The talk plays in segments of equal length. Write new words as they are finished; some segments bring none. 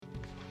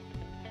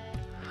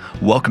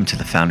Welcome to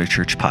the Foundry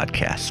Church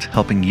Podcast,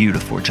 helping you to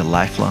forge a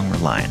lifelong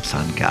reliance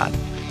on God.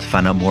 To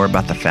find out more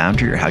about the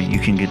Foundry or how you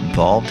can get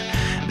involved,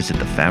 visit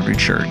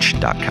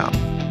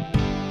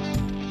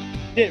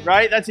thefoundrychurch.com.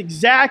 Right? That's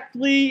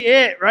exactly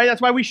it, right?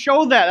 That's why we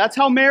show that. That's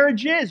how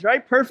marriage is,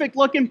 right? Perfect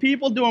looking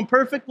people doing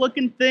perfect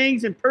looking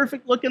things in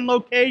perfect looking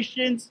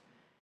locations.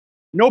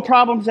 No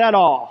problems at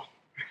all,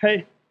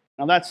 right?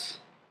 Now that's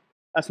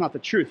not the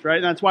truth, right?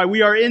 And that's why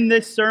we are in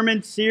this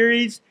sermon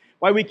series,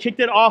 why we kicked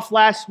it off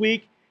last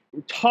week.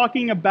 We're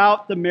talking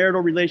about the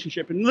marital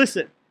relationship. And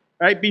listen,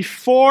 right?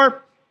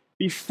 Before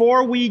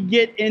we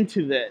get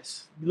into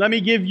this, let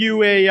me give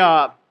you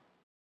a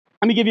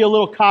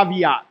little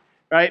caveat,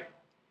 right?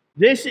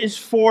 This is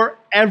for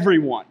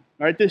everyone,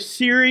 right? This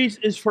series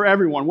is for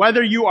everyone.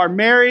 Whether you are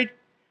married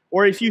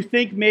or if you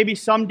think maybe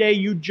someday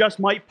you just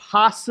might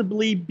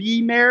possibly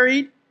be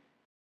married,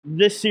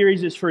 this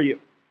series is for you,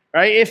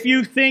 right? If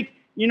you think,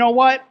 you know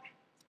what,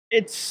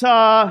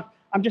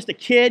 I'm just a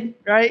kid,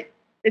 right?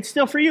 It's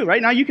still for you,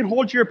 right? Now you can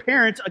hold your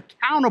parents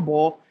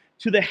accountable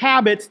to the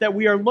habits that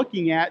we are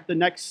looking at the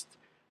next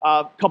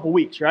couple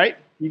weeks, right?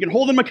 You can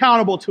hold them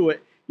accountable to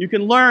it. You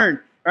can learn,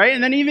 right?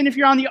 And then even if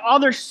you're on the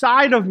other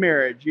side of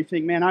marriage, you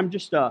think, man, I'm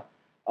just a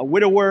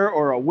widower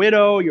or a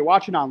widow. You're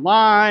watching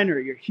online or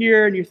you're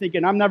here and you're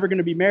thinking, I'm never going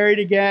to be married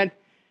again.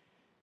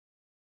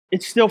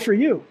 It's still for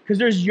you because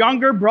there's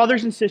younger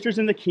brothers and sisters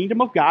in the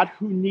kingdom of God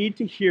who need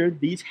to hear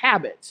these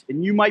habits.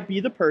 And you might be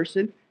the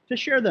person to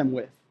share them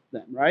with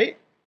them, right?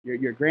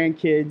 Your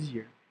grandkids,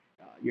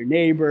 your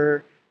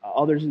neighbor,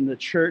 others in the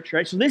church,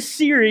 right? So this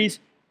series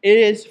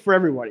is for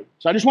everybody.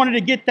 So I just wanted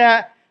to get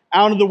that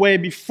out of the way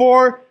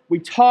before we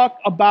talk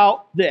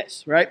about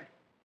this, right?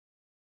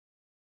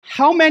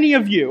 How many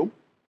of you,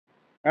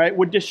 right,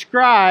 would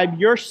describe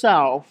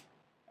yourself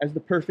as the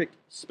perfect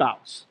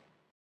spouse?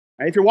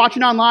 Right? If you're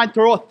watching online,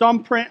 throw a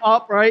thumbprint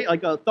up, right?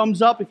 Like a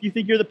thumbs up if you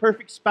think you're the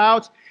perfect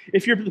spouse.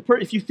 If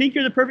you think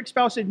you're the perfect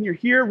spouse and you're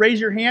here,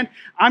 raise your hand.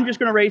 I'm just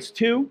going to raise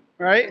 2,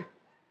 right?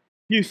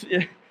 You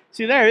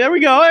see there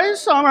we go.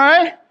 It's all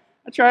right.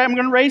 That's right. I'm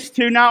going to raise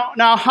 2.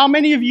 Now, how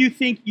many of you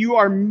think you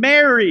are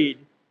married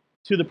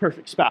to the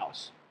perfect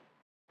spouse?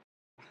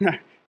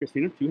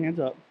 Christina, 2 hands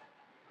up.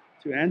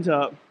 2 hands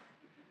up.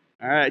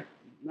 All right.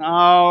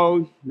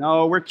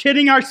 No, we're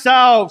kidding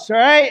ourselves,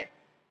 right?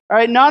 All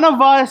right. None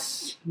of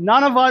us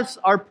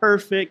are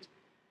perfect.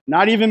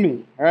 Not even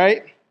me. All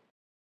right.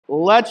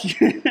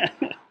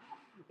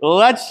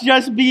 Let's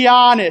just be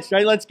honest,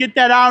 right? Let's get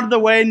that out of the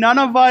way. None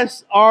of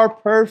us are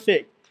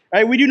perfect,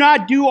 right? We do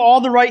not do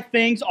all the right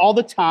things all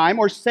the time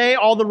or say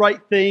all the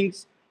right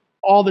things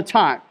all the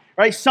time,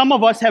 right? Some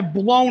of us have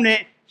blown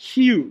it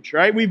huge,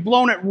 right? We've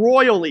blown it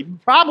royally.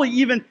 Probably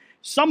even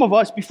some of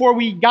us before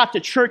we got to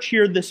church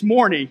here this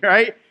morning,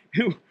 right?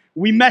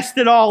 We messed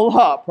it all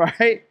up,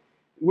 right?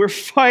 We're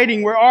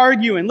fighting, we're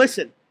arguing.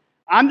 Listen,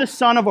 I'm the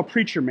son of a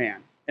preacher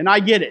man, and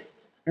I get it,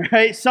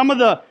 right? Some of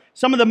the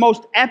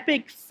most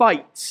epic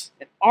fights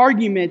and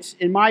arguments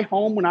in my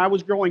home when I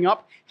was growing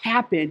up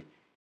happened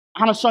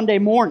on a Sunday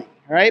morning,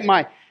 right?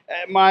 My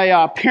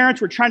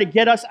parents were trying to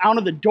get us out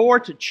of the door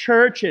to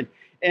church, and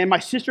my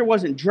sister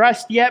wasn't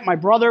dressed yet. My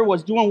brother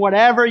was doing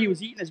whatever. He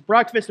was eating his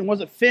breakfast and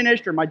wasn't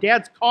finished, or my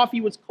dad's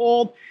coffee was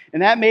cold,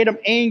 and that made him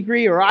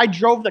angry, or I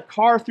drove the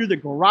car through the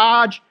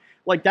garage.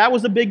 Like, that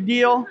was a big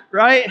deal,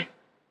 right?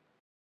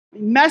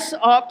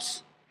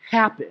 Mess-ups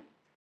happen.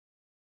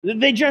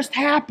 They just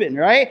happen,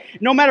 right?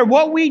 No matter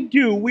what we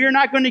do, we are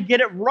not going to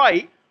get it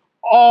right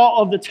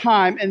all of the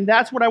time, and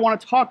that's what I want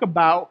to talk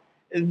about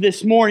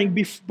this morning.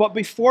 But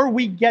before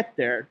we get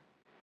there,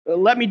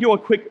 let me do a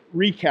quick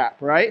recap,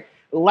 right?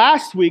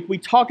 Last week, we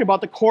talked about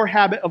the core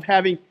habit of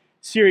having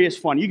serious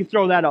fun. You can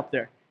throw that up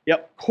there.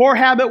 Yep. Core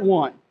habit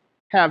 1,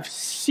 have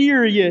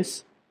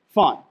serious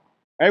fun.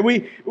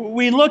 Right?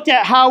 We looked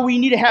at how we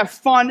need to have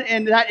fun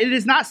and that it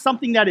is not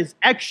something that is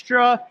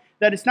extra,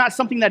 that it's not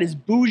something that is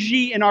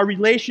bougie in our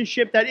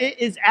relationship, that it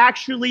is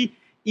actually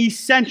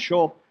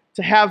essential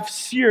to have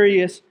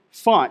serious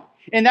fun.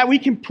 And that we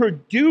can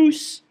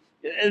produce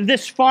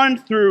this fun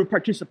through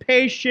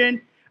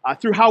participation,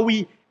 through how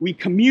we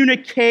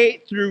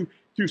communicate, through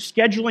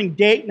scheduling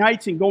date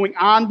nights and going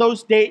on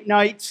those date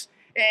nights,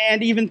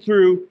 and even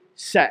through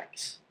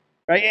sex,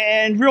 right?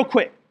 And real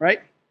quick,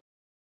 right?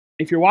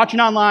 If you're watching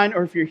online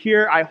or if you're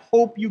here, I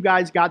hope you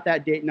guys got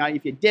that date night.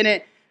 If you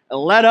didn't,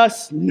 let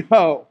us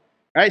know,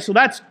 right? So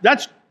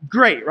that's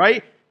great,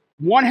 right?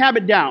 1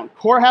 habit down.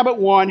 Core habit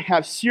 1,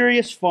 have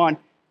serious fun.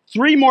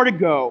 3 more to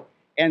go.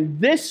 And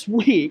this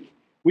week,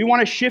 we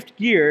want to shift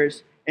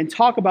gears and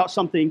talk about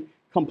something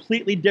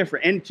completely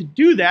different. And to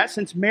do that,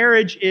 since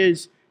marriage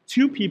is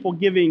 2 people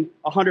giving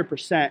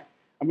 100%,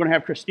 I'm going to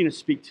have Christina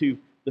speak to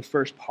the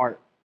first part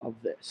of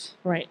this.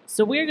 Right.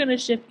 So we're going to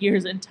shift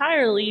gears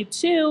entirely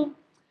to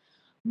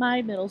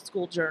my middle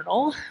school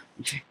journal.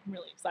 I'm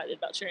really excited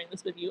about sharing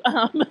this with you.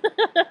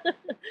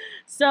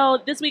 So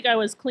this week I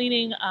was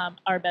cleaning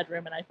our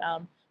bedroom and I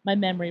found my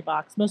memory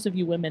box. Most of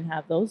you women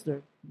have those.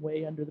 They're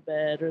way under the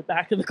bed or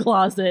back of the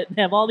closet.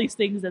 They have all these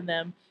things in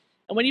them.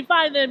 And when you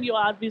find them, you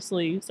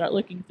obviously start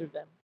looking through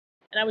them.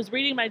 And I was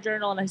reading my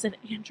journal and I said,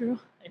 Andrew,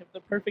 I have the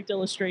perfect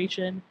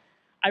illustration.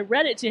 I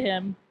read it to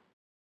him,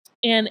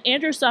 and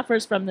Andrew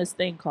suffers from this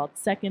thing called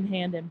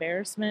secondhand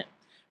embarrassment.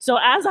 So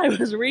as I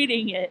was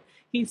reading it,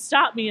 he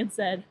stopped me and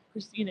said,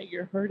 Christina,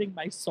 you're hurting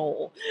my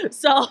soul.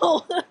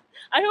 So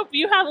I hope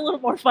you have a little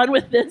more fun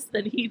with this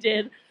than he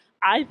did.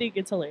 I think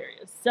it's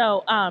hilarious.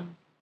 So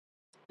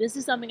this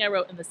is something I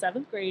wrote in the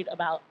 7th grade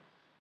about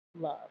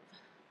love.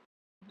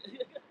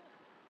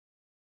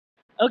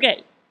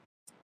 Okay.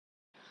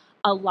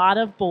 A lot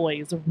of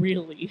boys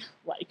really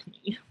like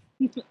me.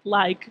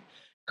 Like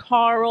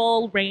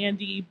Carl,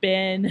 Randy,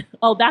 Ben.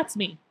 Oh, that's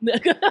me.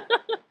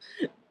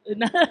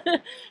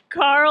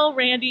 Carl,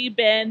 Randy,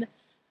 Ben,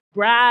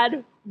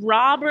 Brad,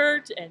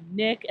 Robert, and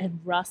Nick, and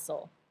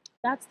Russell.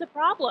 That's the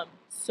problem.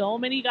 So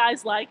many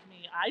guys like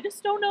me. I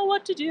just don't know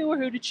what to do or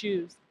who to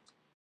choose.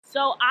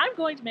 So I'm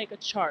going to make a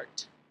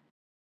chart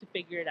to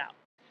figure it out.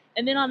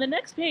 And then on the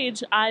next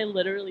page, I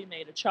literally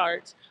made a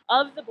chart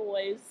of the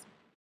boys,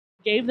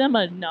 gave them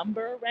a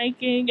number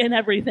ranking and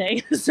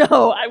everything.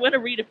 So I want to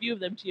read a few of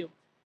them to you.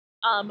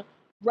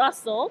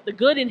 Russell, the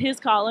good in his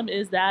column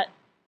is that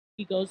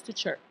he goes to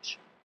church.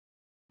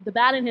 The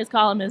bad in his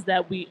column is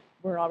that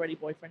we're already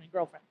boyfriend and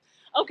girlfriend.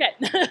 Okay.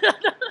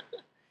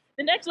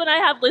 The next one I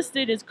have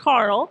listed is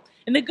Carl.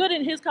 And the good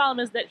in his column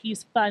is that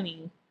he's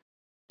funny.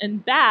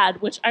 And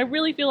bad, which I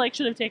really feel like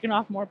should have taken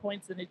off more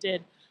points than it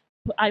did,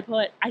 I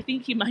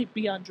think he might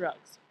be on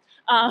drugs.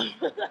 Then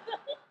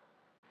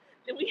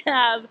we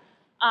have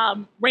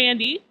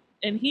Randy,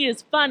 and he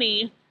is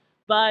funny,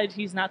 but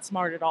he's not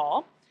smart at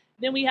all.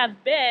 Then we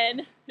have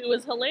Ben, who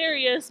is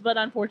hilarious, but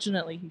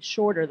unfortunately he's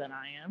shorter than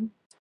I am.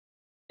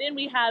 Then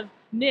we have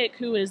Nick,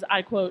 who is,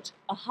 I quote,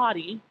 a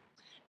hottie,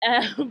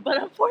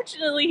 but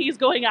unfortunately he's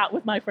going out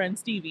with my friend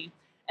Stevie.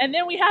 And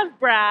then we have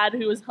Brad,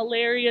 who is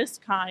hilarious,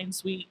 kind,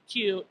 sweet,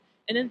 cute,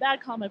 and in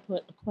that column I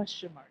put a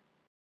question mark.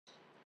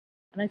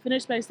 And I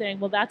finished by saying,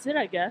 well, that's it,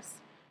 I guess.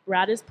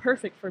 Brad is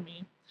perfect for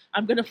me.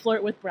 I'm going to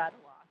flirt with Brad a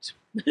lot.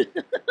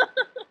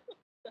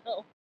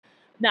 So,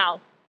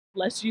 now,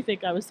 lest you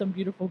think I was some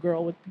beautiful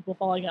girl with people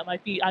falling at my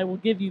feet, I will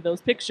give you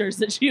those pictures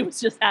that she was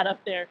just had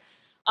up there.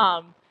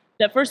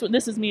 That first one,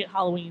 this is me at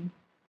Halloween.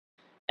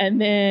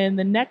 And then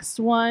the next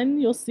one,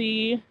 you'll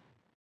see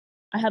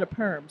I had a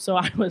perm. So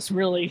I was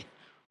really,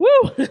 woo!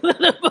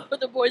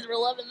 The boys were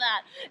loving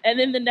that. And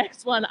then the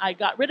next one, I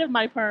got rid of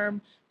my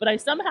perm, but I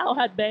somehow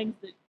had bangs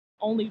that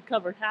only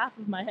covered half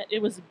of my head.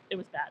 It was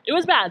bad. It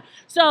was bad.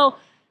 So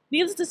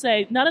needless to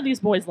say, none of these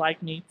boys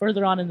liked me.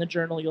 Further on in the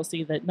journal, you'll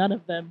see that none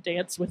of them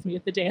danced with me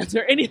at the dance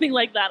or anything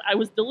like that. I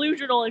was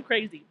delusional and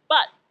crazy,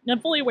 but I'm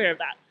fully aware of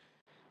that.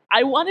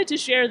 I wanted to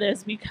share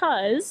this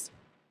because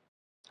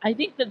I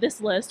think that this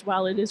list,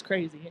 while it is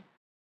crazy,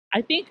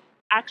 I think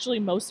actually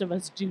most of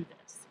us do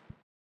this.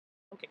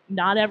 Okay,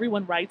 not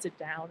everyone writes it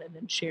down and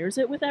then shares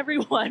it with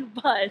everyone,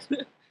 but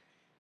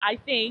I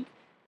think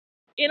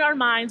in our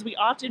minds, we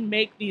often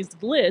make these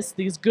lists,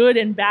 these good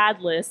and bad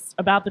lists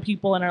about the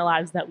people in our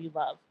lives that we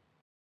love.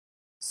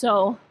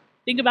 So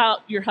think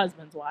about your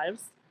husband's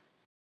wives.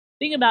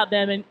 Think about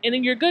them, and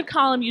in your good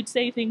column, you'd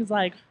say things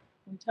like,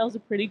 he tells a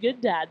pretty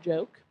good dad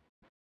joke.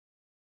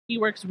 He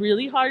works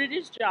really hard at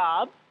his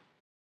job,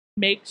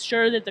 makes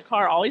sure that the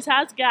car always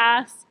has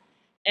gas,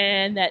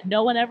 and that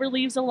no one ever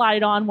leaves a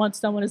light on once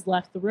someone has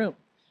left the room.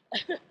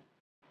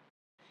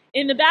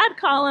 In the bad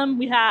column,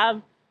 we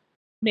have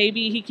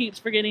maybe he keeps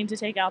forgetting to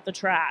take out the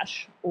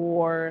trash,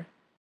 or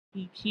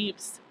he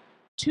keeps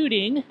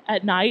tooting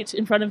at night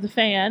in front of the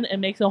fan and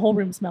makes the whole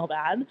room smell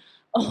bad.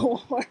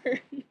 Or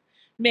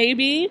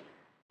maybe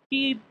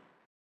he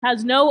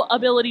has no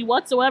ability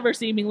whatsoever,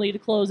 seemingly, to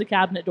close a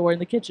cabinet door in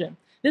the kitchen.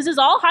 This is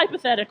all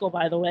hypothetical,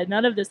 by the way.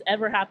 None of this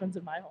ever happens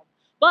in my home.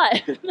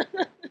 But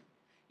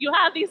you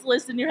have these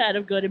lists in your head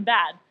of good and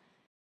bad.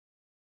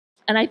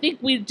 And I think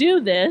we do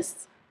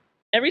this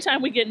every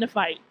time we get in a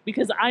fight,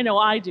 because I know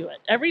I do it.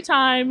 Every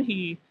time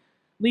he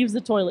leaves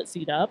the toilet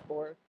seat up,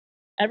 or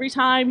every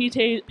time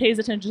he pays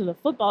attention to the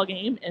football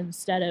game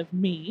instead of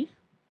me,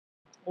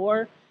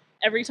 or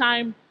every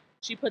time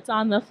she puts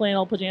on the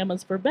flannel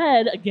pajamas for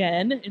bed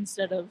again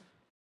instead of,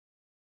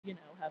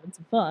 having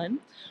some fun,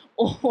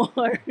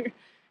 or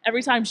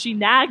every time she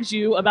nags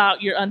you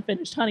about your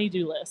unfinished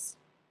honey-do list.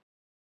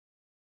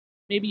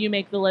 Maybe you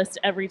make the list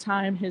every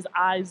time his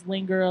eyes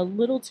linger a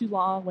little too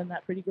long when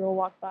that pretty girl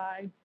walked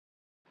by,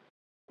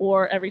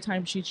 or every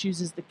time she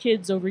chooses the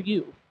kids over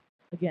you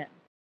again.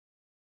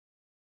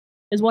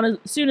 As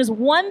soon as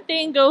one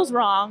thing goes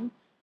wrong,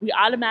 we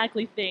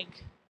automatically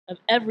think of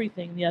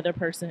everything the other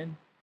person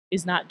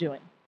is not doing.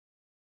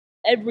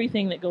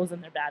 Everything that goes in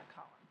their bad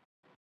column.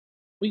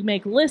 We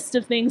make lists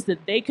of things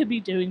that they could be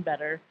doing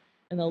better,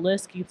 and the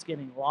list keeps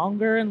getting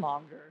longer and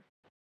longer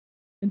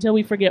until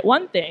we forget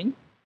one thing,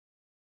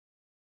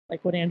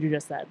 like what Andrew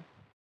just said.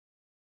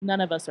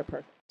 None of us are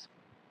perfect.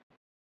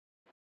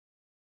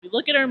 We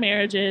look at our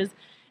marriages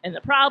and the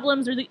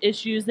problems or the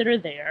issues that are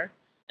there,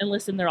 and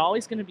listen, they're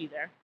always going to be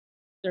there.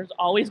 There's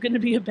always going to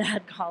be a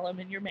bad column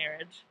in your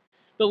marriage.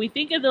 But we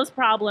think of those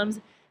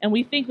problems, and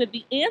we think that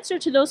the answer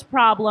to those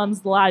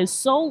problems lies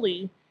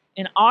solely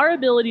in our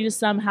ability to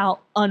somehow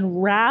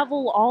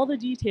unravel all the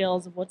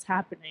details of what's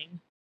happening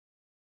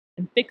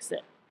and fix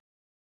it.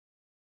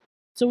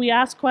 So we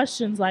ask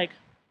questions like,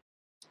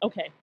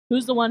 okay,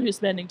 who's the one who's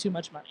spending too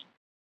much money?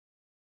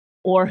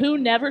 Or who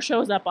never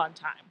shows up on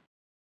time?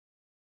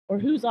 Or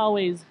who's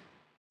always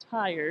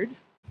tired?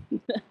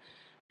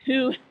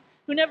 who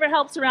never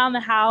helps around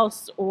the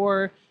house,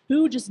 or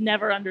who just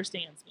never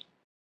understands me?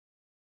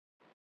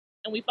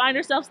 And we find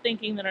ourselves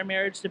thinking that our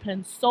marriage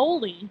depends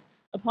solely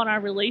upon our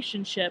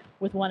relationship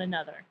with one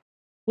another,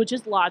 which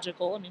is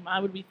logical. I mean, why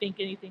would we think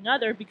anything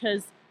other?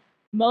 Because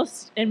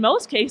in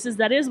most cases,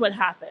 that is what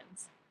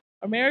happens.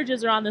 Our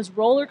marriages are on this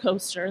roller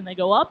coaster, and they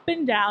go up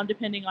and down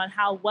depending on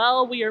how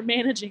well we are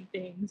managing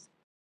things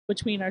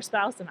between our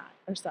spouse and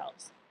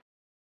ourselves.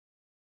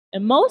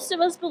 And most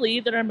of us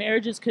believe that our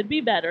marriages could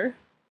be better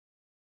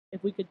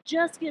if we could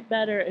just get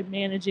better at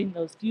managing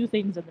those few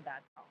things in the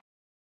background.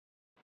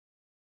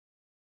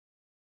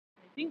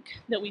 I think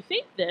that we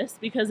think this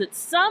because at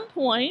some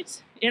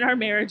point in our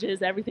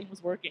marriages, everything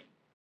was working.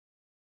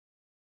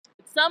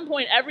 At some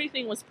point,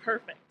 everything was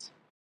perfect.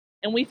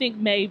 And we think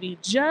maybe,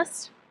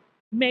 just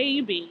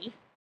maybe,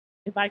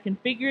 if I can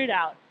figure it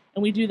out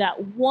and we do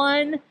that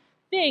one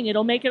thing,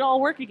 it'll make it all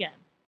work again.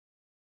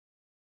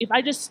 If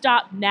I just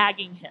stop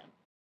nagging him,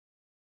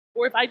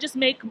 or if I just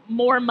make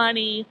more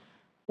money,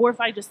 or if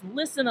I just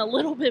listen a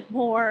little bit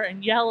more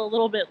and yell a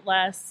little bit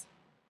less,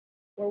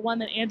 or one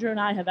that Andrew and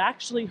I have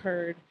actually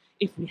heard,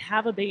 if we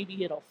have a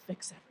baby, it'll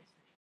fix everything.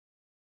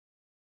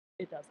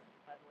 It doesn't,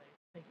 by the way,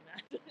 thinking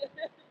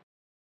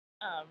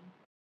that.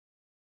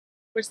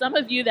 For some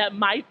of you, that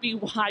might be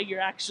why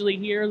you're actually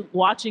here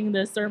watching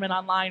this sermon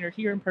online or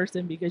here in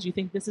person, because you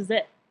think this is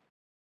it.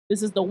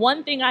 This is the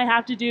one thing I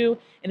have to do,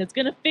 and it's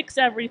going to fix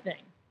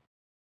everything.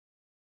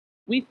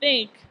 We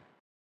think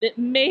that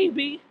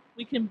maybe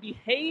we can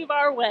behave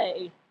our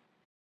way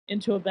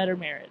into a better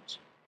marriage.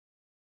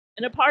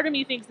 And a part of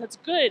me thinks that's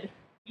good.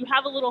 You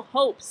have a little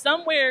hope.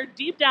 Somewhere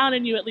deep down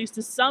in you, at least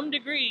to some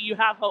degree, you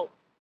have hope.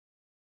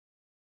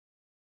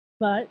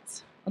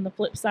 But on the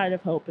flip side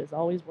of hope is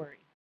always worry.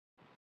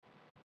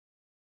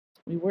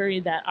 We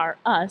worry that our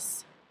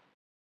us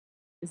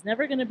is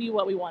never going to be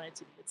what we want it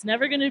to be. It's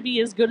never going to be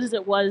as good as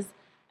it was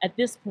at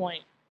this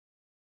point.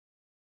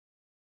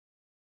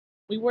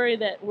 We worry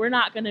that we're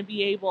not going to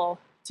be able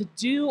to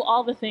do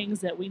all the things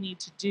that we need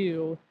to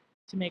do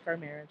to make our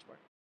marriage work.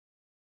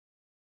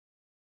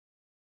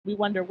 We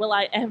wonder, will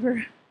I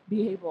ever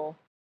be able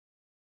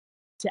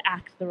to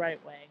act the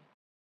right way,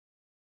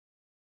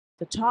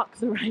 to talk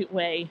the right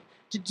way,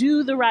 to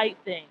do the right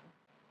thing?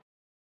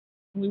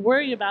 And we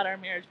worry about our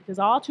marriage because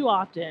all too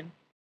often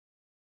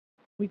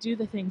we do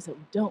the things that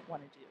we don't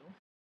want to do.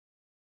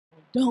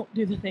 We don't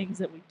do the things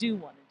that we do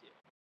want to do.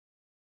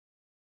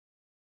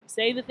 We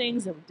say the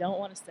things that we don't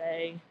want to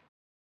say.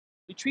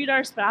 We treat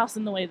our spouse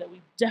in the way that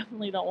we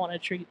definitely don't want to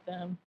treat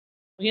them.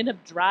 We end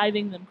up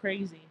driving them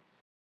crazy.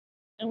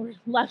 And we're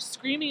left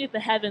screaming at the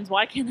heavens,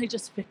 why can't I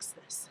just fix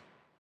this?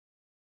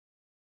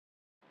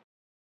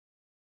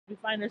 We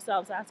find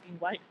ourselves asking,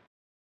 why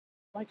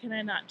can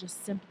I not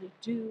just simply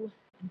do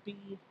and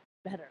be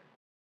better?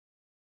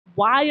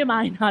 Why am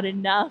I not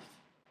enough?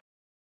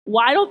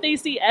 Why don't they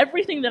see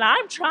everything that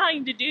I'm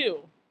trying to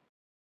do?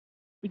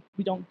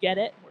 We don't get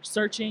it. We're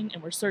searching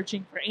and we're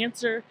searching for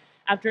answer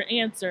after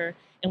answer,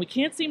 and we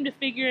can't seem to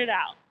figure it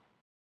out.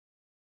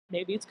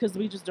 Maybe it's because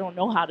we just don't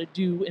know how to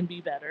do and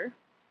be better.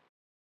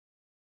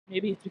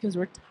 Maybe it's because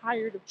we're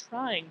tired of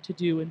trying to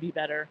do and be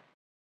better.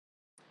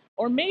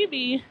 Or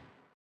maybe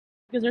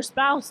because our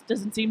spouse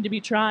doesn't seem to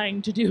be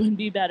trying to do and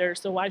be better,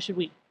 so why should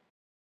we?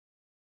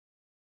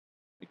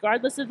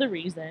 Regardless of the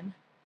reason,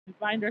 we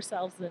find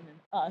ourselves in an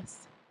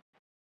us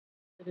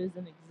that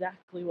isn't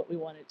exactly what we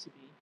want it to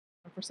be.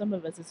 Or for some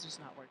of us, it's just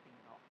not working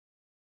at all.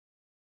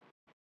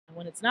 And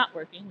when it's not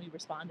working, we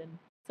respond in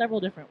several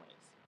different ways.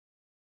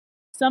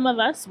 Some of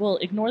us will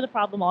ignore the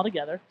problem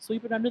altogether,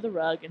 sweep it under the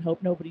rug, and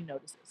hope nobody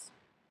notices.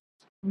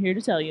 I'm here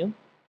to tell you,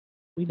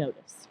 we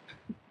notice.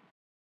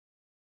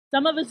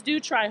 Some of us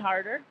do try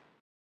harder.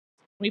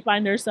 We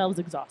find ourselves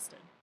exhausted.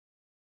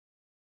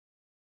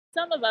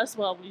 Some of us,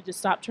 well, we just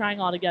stop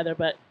trying altogether,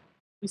 but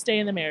we stay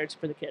in the marriage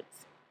for the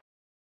kids.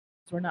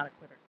 So we're not a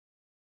quitter.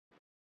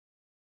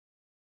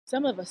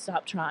 Some of us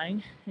stop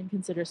trying and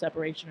consider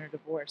separation or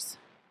divorce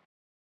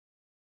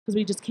because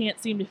we just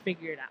can't seem to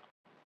figure it out.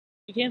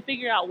 We can't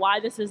figure out why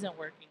this isn't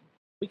working.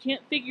 We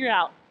can't figure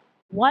out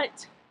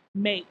what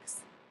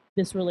makes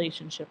this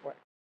relationship work.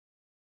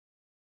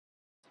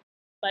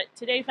 But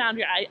today,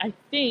 Foundry, I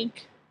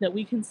think that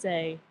we can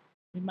say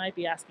we might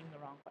be asking the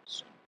wrong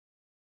question.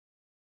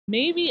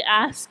 Maybe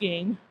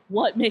asking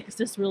what makes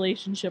this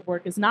relationship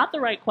work is not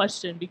the right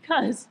question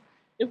because,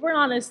 if we're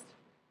honest,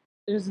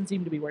 it doesn't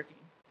seem to be working.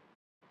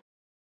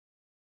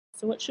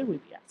 So what should we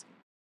be asking?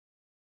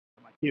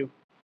 My cue.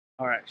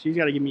 All right, she's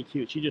got to give me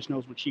cues. She just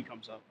knows when she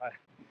comes up.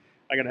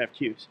 I got to have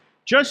cues.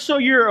 Just so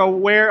you're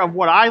aware of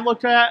what I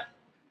looked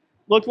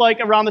like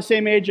around the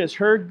same age as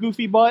her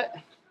goofy butt,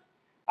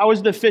 I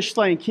was the fish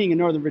slaying king in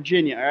Northern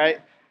Virginia, all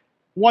right?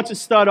 Once a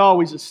stud,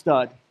 always a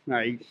stud. All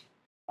right,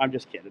 I'm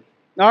just kidding.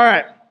 All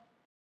right.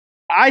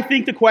 I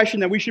think the question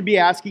that we should be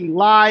asking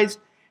lies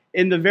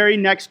in the very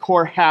next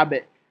core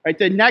habit. Right?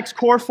 The next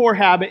core 4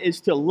 habit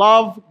is to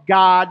love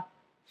God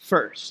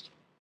first.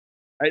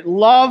 Right?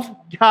 Love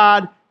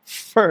God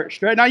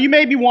first. Right? Now you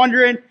may be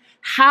wondering,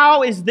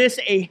 how is this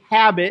a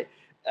habit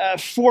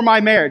for my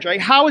marriage? Right?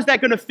 How is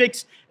that going to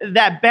fix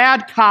that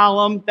bad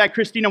column that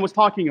Christina was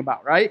talking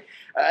about? Right?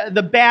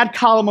 The bad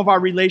column of our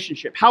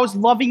relationship. How is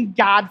loving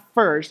God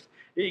first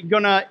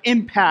going to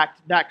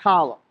impact that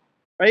column?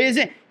 Right?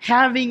 Isn't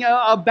having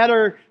a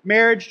better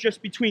marriage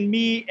just between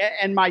me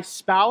and my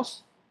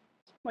spouse?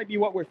 Might be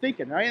what we're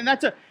thinking, right? And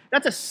that's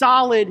a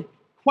solid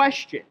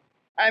question.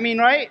 I mean,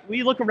 right?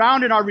 We look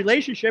around in our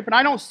relationship, and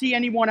I don't see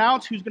anyone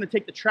else who's going to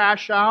take the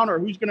trash out or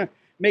who's going to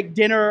make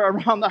dinner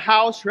around the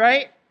house,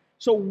 right?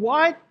 So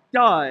what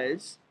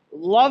does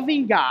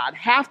loving God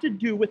have to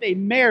do with a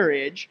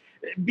marriage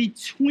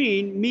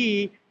between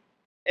me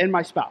and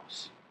my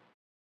spouse?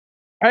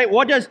 All right?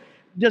 What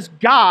does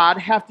God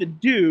have to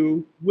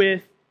do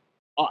with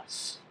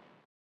us?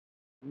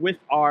 With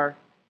our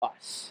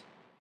us,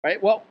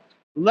 right? Well,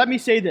 let me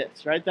say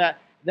this, right? That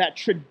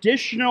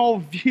traditional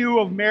view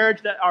of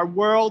marriage that our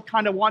world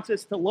kind of wants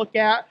us to look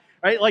at,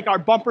 right? Like our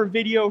bumper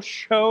video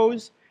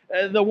shows,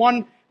 the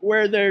one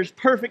where there's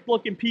perfect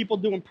looking people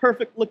doing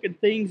perfect looking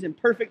things in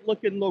perfect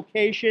looking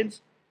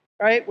locations,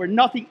 right? Where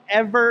nothing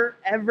ever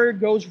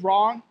goes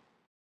wrong.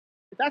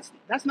 But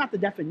that's not the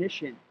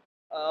definition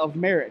of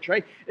marriage,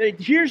 right?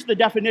 Here's the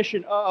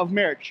definition of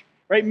marriage,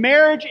 right?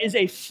 Marriage is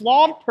a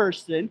flawed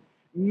person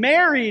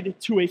married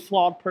to a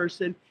flawed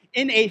person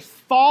in a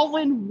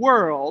fallen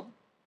world,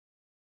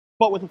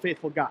 but with a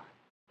faithful God.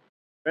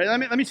 Right?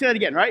 Let me say that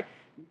again, right?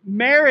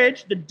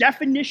 Marriage, the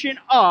definition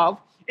of,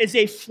 is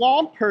a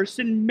flawed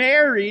person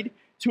married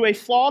to a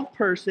flawed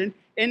person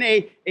in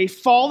a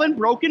fallen,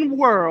 broken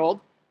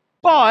world,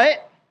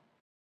 but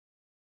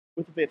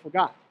with a faithful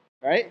God,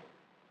 right?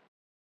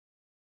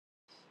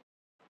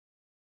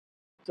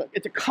 So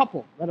it's a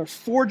couple that are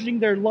forging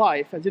their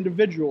life as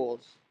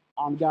individuals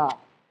on God.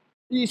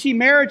 You see,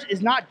 marriage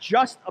is not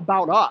just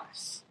about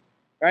us,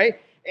 right?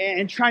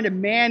 And trying to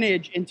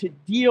manage and to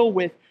deal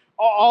with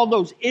all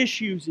those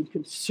issues and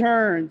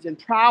concerns and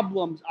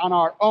problems on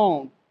our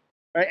own,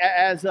 right?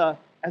 As a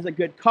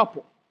good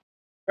couple,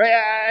 right?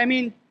 I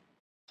mean,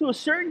 to a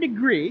certain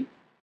degree,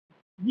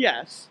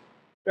 yes,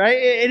 right?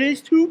 It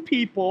is two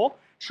people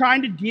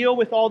trying to deal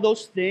with all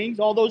those things,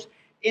 all those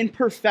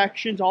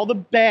imperfections, all the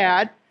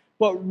bad,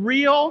 but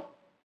real,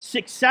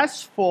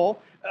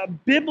 successful,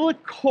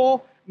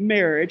 biblical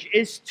marriage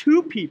is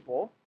two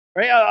people,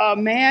 right? A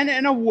man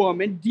and a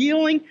woman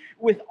dealing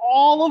with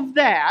all of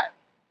that,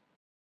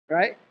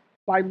 right?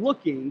 By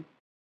looking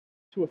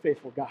to a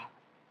faithful God,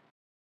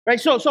 right?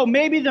 So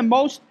maybe the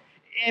most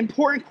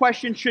important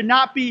question should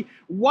not be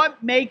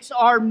what makes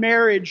our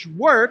marriage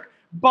work,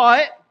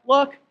 but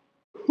look,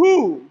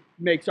 who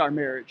makes our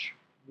marriage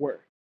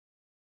work,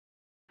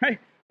 right?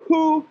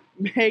 Who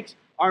makes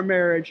our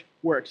marriage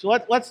work? So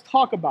let's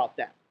talk about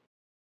that,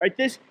 right?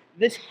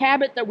 This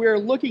habit that we're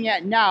looking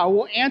at now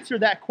will answer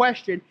that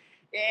question,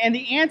 and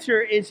the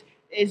answer is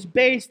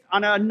based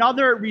on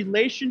another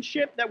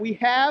relationship that we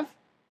have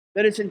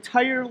that is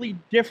entirely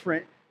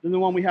different than the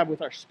one we have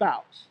with our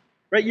spouse,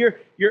 right? Your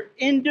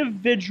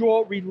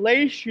individual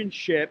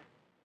relationship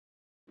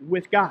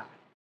with God,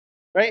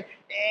 right?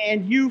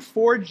 And you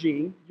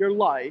forging your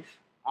life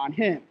on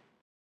Him.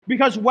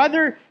 Because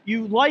whether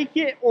you like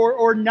it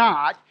or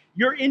not,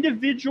 your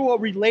individual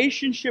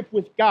relationship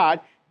with God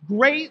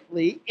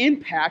greatly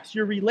impacts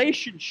your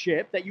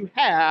relationship that you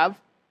have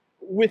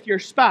with your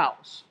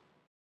spouse.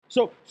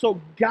 So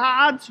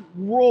God's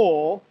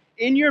role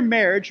in your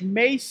marriage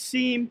may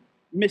seem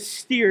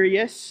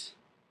mysterious,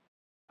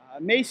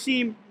 may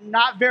seem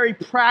not very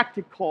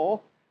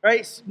practical,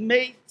 right?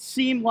 May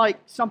seem like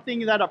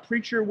something that a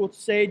preacher will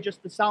say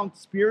just to sound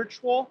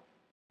spiritual,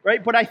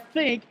 right? But I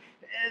think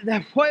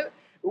that what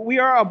we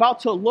are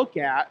about to look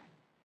at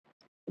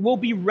will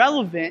be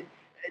relevant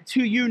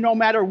to you no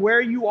matter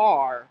where you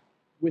are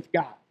with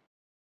God.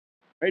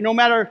 Right? No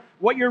matter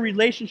what your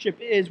relationship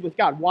is with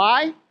God.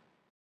 Why?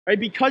 Right?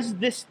 Because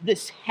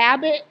this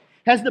habit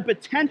has the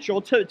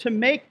potential to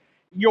make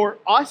your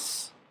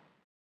us,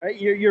 right?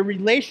 Your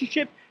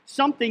relationship,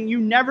 something you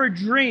never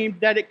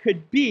dreamed that it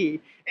could be.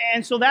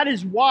 And so that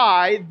is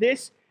why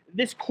this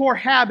core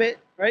habit,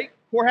 right?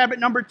 Core habit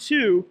number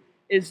 2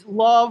 is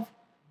love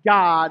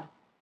God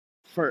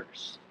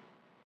first.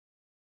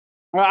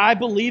 I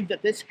believe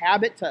that this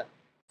habit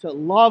to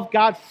love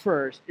God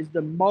first is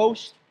the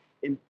most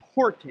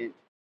important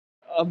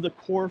of the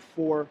core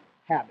 4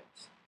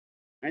 habits.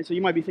 Right? So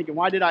you might be thinking,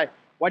 why did I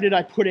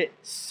put it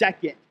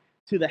second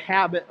to the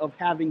habit of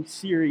having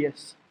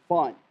serious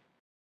fun?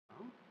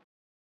 Well,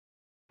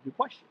 good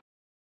question.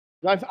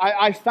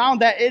 I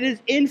found that it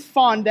is in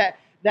fun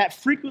that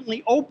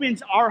frequently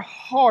opens our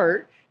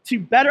heart to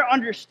better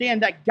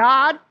understand that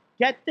God,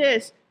 get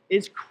this,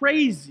 is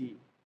crazy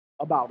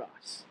about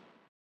us.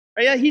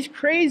 Right? He's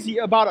crazy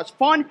about us.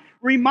 Fun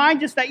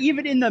reminds us that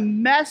even in the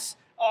mess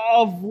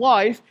of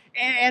life,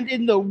 and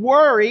in the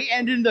worry,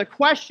 and in the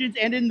questions,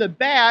 and in the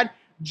bad,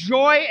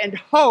 joy and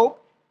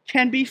hope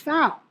can be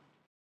found.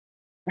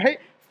 Right?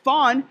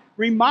 Fun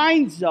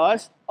reminds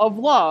us of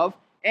love,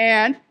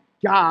 and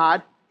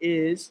God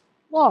is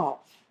love.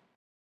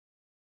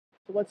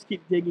 So let's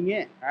keep digging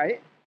in,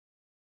 right?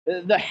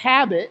 The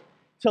habit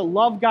to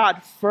love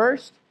God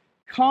first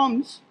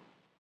comes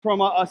from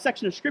a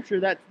section of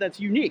Scripture that's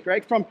unique,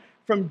 right?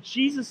 From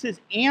Jesus'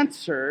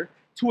 answer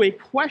to a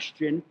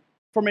question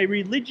from a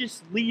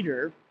religious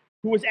leader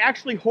who was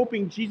actually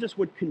hoping Jesus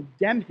would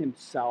condemn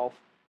himself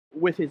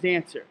with his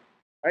answer.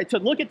 All right, to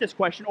look at this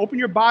question, open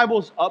your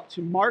Bibles up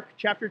to Mark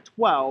chapter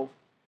 12,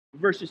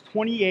 verses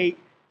 28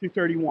 through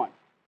 31.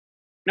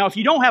 Now, if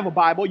you don't have a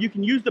Bible, you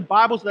can use the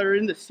Bibles that are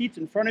in the seats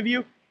in front of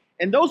you,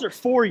 and those are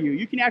for you.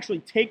 You can actually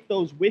take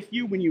those with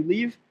you when you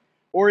leave.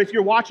 Or if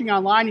you're watching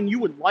online and you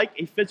would like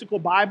a physical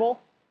Bible,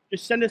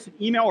 just send us an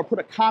email or put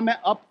a comment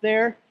up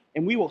there,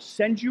 and we will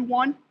send you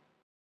one.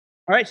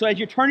 All right, so as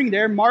you're turning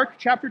there, Mark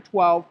chapter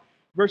 12,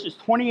 verses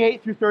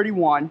 28 through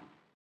 31.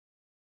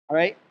 All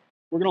right,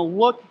 we're going to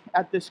look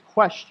at this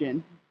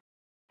question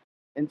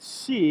and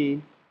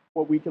see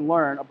what we can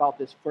learn about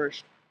this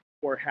first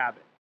core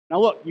habit. Now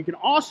look, you can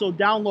also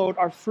download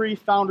our free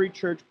Foundry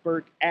Church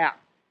Burke app.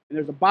 And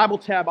there's a Bible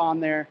tab on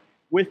there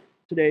with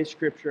today's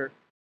scripture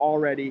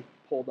already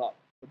pulled up.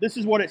 But this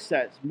is what it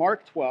says,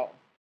 Mark 12.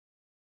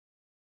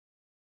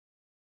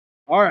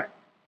 All right.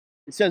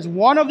 It says,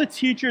 one of the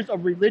teachers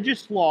of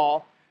religious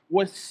law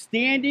was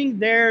standing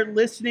there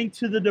listening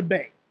to the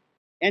debate.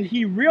 And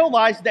he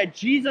realized that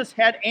Jesus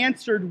had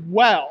answered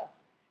well.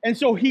 And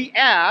so he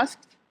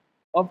asked,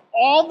 of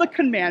all the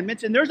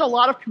commandments, and there's a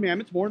lot of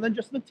commandments, more than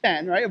just the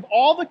 10, right? Of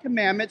all the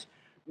commandments,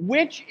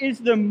 which is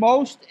the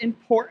most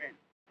important?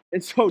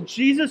 And so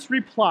Jesus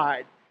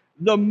replied,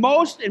 the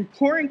most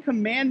important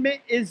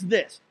commandment is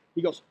this.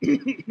 He goes,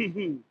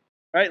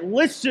 right?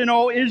 Listen,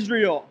 O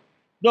Israel,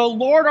 the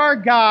Lord our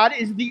God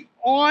is the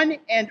one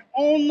and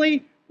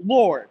only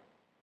Lord.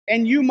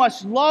 And you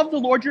must love the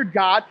Lord your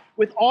God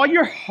with all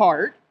your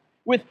heart,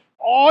 with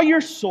all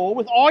your soul,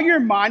 with all your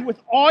mind, with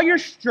all your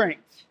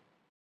strength.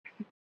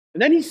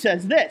 And then he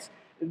says this,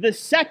 the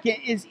second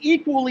is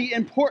equally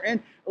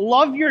important.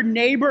 Love your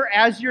neighbor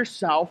as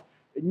yourself.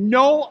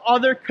 No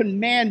other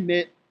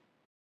commandment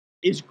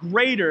is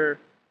greater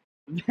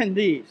than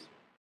these.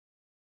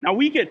 Now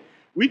we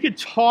could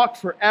talk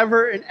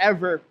forever and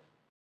ever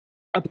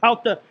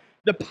about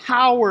the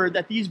power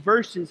that these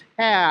verses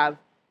have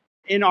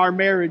in our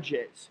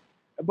marriages.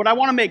 But I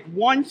want to make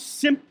one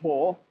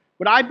simple,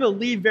 but I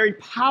believe very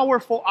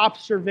powerful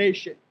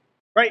observation.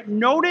 Right?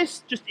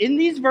 Notice just in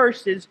these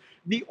verses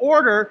the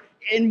order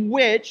in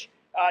which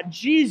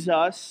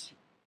Jesus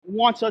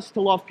wants us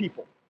to love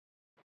people.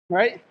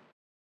 Right?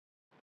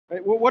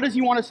 What does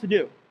he want us to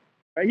do?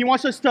 Right? He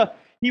wants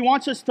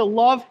us to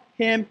love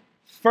him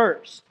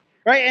first.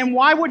 Right? And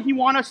why would he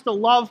want us to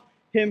love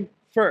him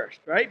first?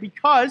 Right?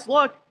 Because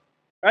look,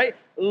 right?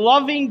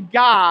 Loving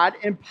God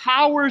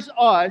empowers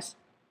us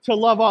to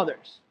love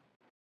others.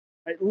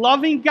 Right?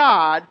 Loving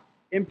God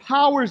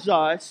empowers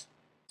us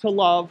to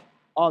love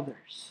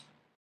others.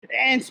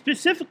 And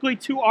specifically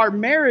to our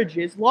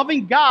marriages,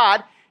 loving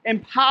God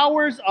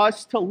empowers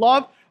us to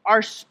love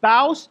our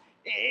spouse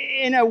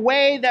in a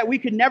way that we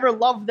could never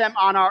love them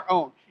on our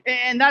own.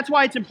 And that's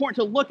why it's important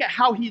to look at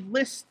how he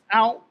lists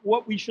out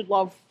what we should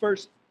love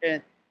first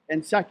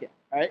and second,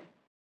 right?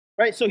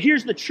 Right? So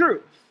here's the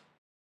truth.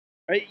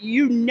 Right?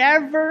 You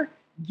never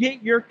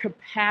get your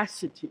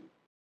capacity.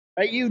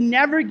 Right? You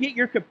never get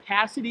your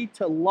capacity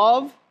to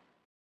love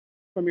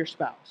from your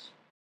spouse.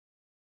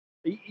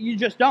 You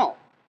just don't.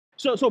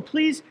 So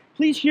please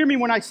hear me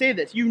when I say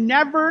this. You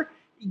never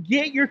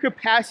get your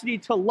capacity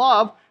to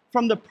love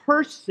from the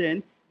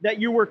person that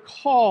you were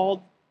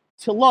called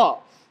to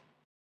love.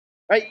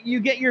 Right? You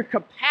get your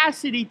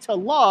capacity to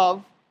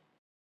love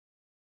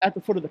at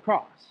the foot of the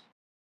cross.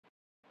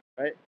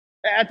 Right?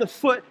 At the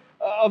foot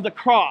of the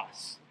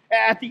cross.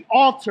 At the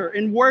altar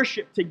in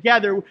worship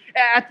together,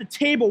 at the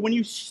table when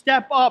you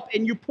step up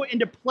and you put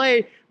into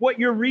play what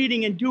you're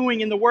reading and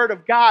doing in the Word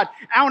of God,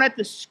 out at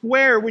the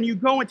square when you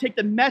go and take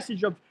the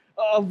message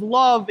of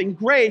love and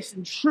grace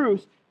and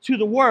truth to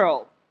the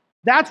world.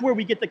 That's where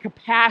we get the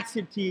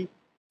capacity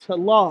to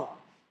love,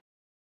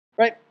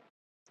 right?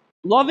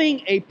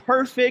 Loving a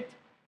perfect,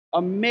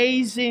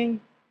 amazing,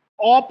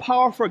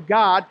 all-powerful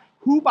God,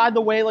 who, by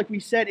the way, like we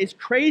said, is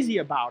crazy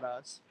about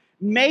us,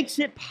 makes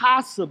it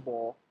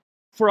possible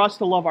for us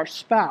to love our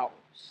spouse,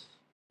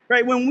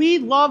 right? When we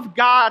love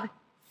God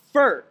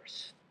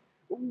first,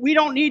 we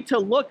don't need to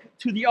look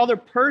to the other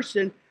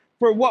person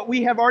for what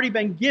we have already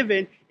been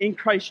given in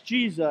Christ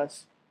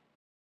Jesus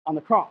on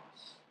the cross,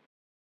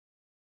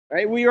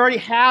 right? We already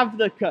have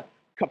the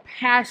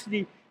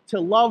capacity to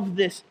love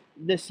this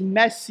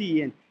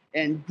messy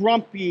and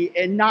grumpy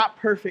and not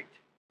perfect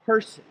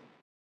person,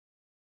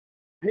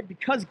 right?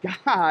 Because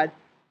God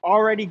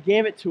already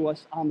gave it to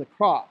us on the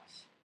cross,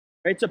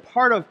 right? It's a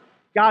part of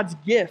God's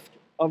gift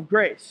of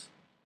grace.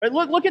 Right,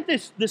 look at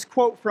this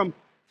quote from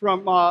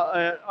from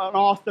an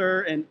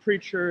author and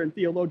preacher and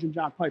theologian,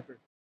 John Piper.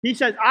 He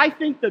says, I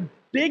think the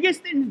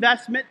biggest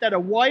investment that a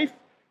wife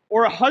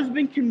or a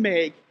husband can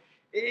make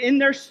in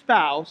their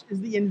spouse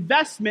is the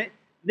investment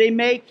they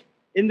make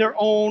in their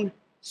own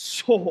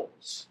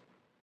souls.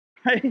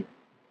 Right?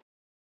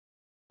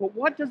 But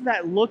what does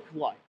that look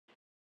like?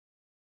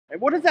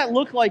 What does that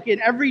look like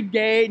in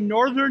everyday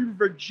Northern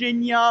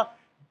Virginia,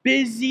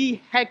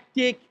 busy,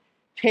 hectic,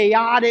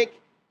 chaotic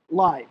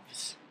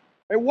lives?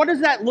 What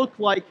does that look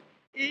like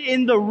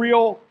in the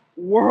real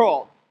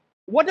world?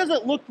 What does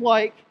it look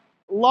like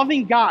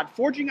loving God,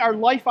 forging our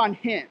life on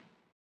Him?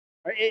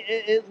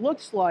 It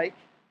looks like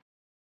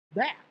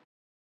that.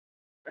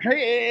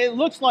 It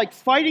looks like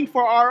fighting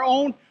for our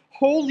own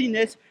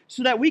holiness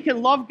so that we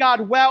can love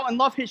God well and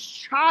love His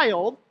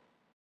child,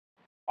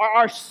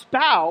 our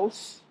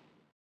spouse,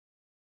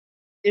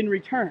 in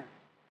return.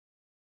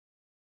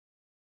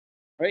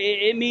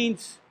 It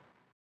means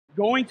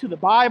going to the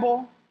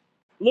Bible,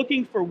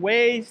 looking for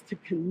ways to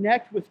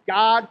connect with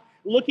God,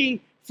 looking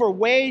for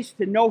ways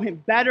to know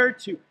Him better,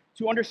 to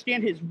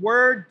understand His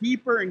Word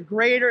deeper and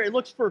greater. It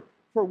looks for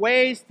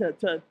ways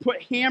to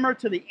put hammer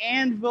to the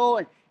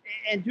anvil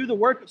and do the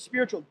work of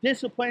spiritual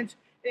disciplines.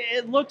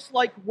 It looks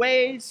like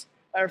ways,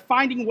 or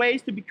finding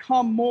ways to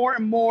become more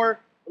and more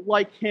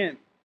like Him.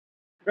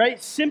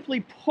 Right?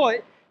 Simply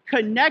put,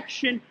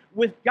 connection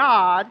with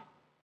God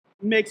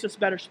makes us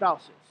better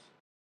spouses.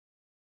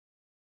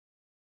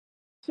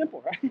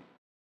 Simple, right?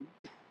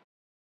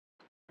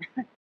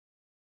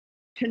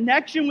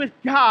 Connection with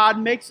God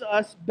makes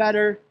us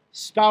better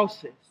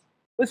spouses.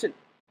 Listen,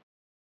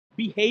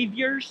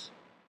 behaviors,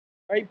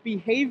 right?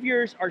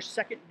 Behaviors are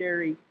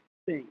secondary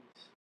things.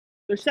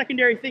 They're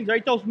secondary things,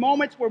 right? Those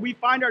moments where we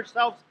find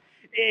ourselves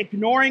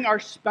ignoring our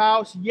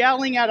spouse,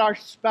 yelling at our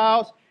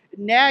spouse,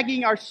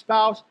 nagging our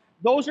spouse,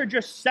 those are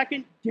just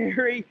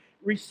secondary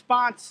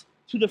response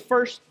to the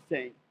first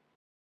thing,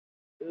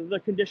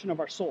 the condition of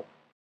our soul.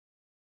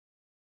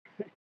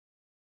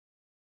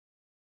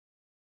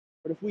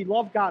 But if we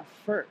love God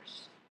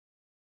first,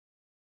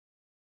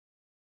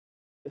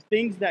 the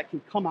things that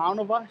can come out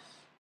of us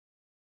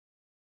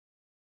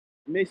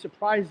may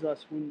surprise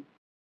us when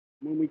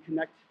we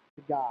connect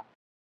to God.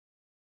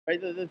 Right?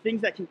 The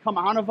things that can come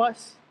out of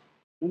us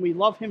when we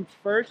love Him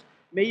first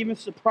may even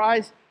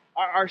surprise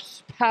our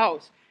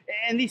spouse.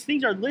 And these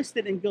things are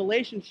listed in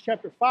Galatians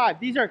chapter 5.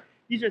 These are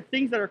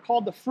things that are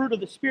called the fruit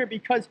of the Spirit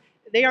because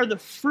they are the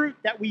fruit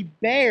that we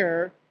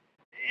bear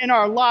in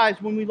our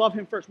lives when we love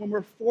Him first, when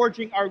we're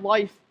forging our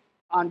life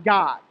on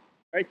God.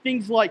 Right?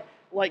 Things like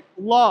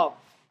love,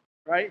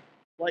 right?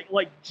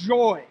 Like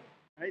joy,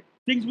 right?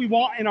 Things we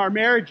want in our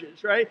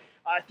marriages, right?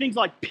 Things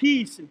like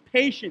peace and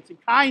patience and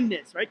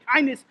kindness, right?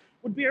 Kindness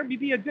would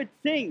be a good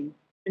thing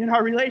in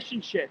our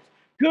relationships.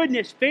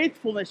 Goodness,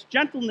 faithfulness,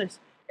 gentleness,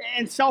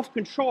 and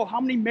self-control. How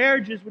many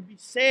marriages would be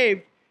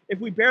saved if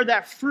we bear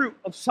that fruit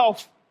of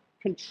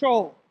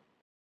self-control?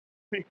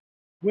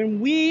 When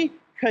we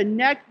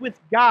connect with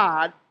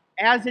God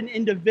as an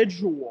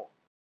individual,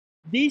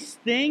 these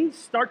things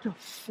start to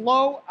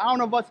flow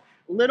out of us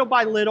little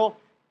by little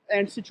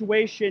and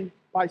situation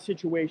by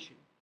situation.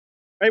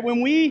 Right?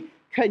 When we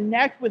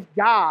connect with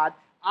God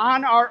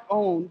on our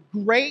own,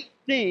 great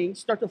things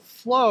start to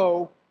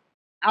flow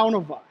out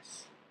of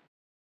us.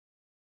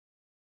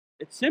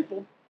 It's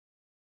simple,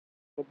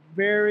 but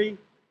very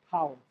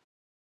powerful.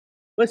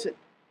 Listen,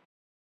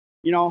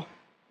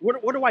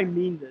 what do I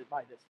mean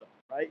by this, though,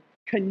 right?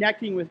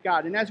 Connecting with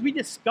God. And as we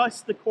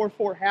discuss the core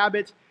 4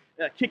 habits,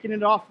 kicking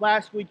it off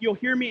last week, you'll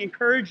hear me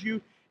encourage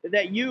you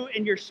that you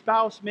and your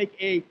spouse make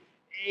a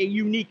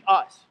unique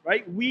us,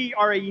 right? We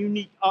are a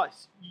unique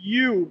us.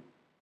 You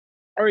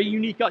are a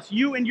unique us.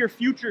 You and your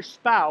future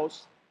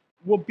spouse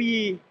will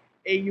be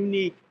a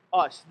unique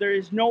us. There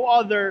is no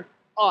other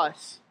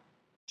us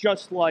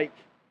just like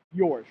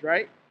yours,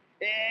 right?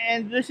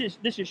 And this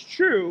is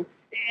true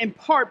in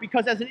part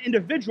because as an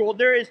individual,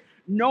 there is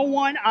no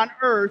one on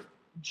earth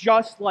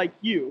just like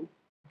you.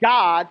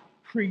 God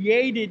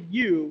created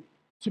you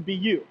to be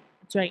you.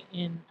 That's right.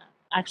 In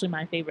actually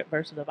my favorite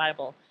verse of the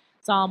Bible,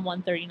 Psalm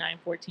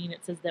 139:14,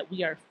 it says that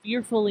we are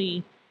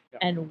fearfully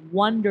and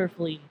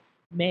wonderfully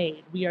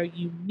made. We are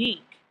unique.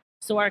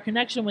 So our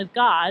connection with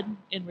God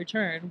in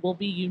return will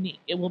be unique.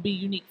 It will be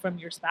unique from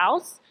your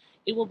spouse.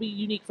 It will be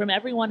unique from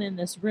everyone in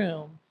this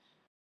room,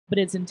 but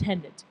it's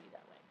intended to be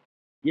that way.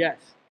 Yes,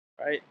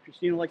 right?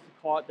 Christina likes to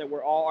call it that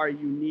we're all our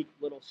unique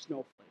little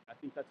snowflake. I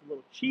think that's a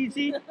little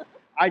cheesy.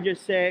 I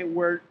just say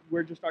we're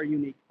just our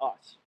unique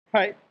us,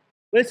 right?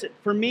 Listen,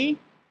 for me,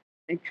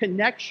 in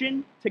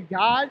connection to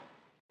God,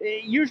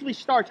 it usually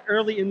starts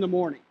early in the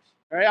mornings.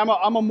 Right?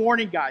 I'm a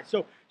morning guy,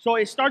 so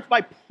it starts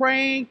by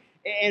praying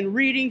and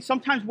reading.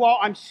 Sometimes while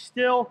I'm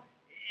still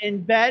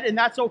in bed, and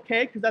that's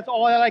okay because that's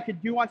all that I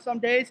could do on some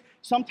days.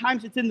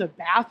 Sometimes it's in the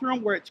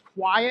bathroom where it's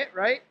quiet,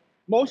 right?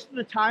 Most of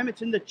the time,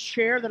 it's in the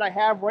chair that I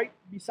have right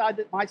beside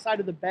my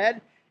side of the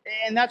bed,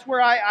 and that's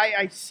where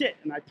I sit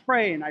and I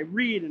pray and I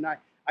read and I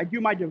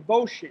do my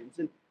devotions,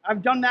 and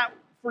I've done that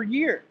for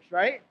years,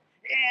 right?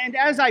 And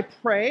as I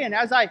pray and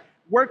as I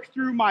work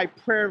through my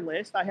prayer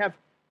list. I have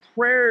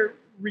prayer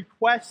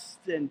requests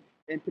and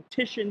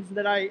petitions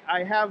that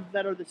I have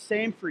that are the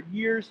same for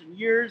years and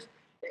years.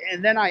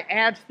 And then I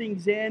add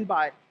things in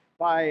by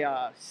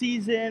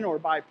season or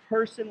by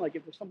person, like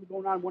if there's something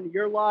going on in one of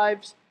your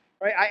lives,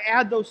 right? I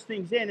add those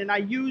things in, and I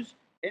use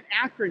an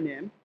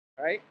acronym,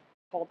 right,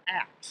 called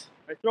ACTS.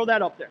 Right? Throw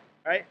that up there,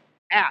 right?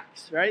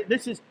 ACTS, right?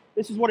 This is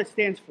what it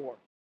stands for,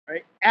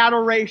 right?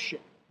 Adoration,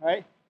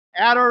 right?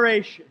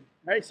 Adoration,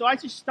 right? So I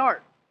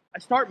start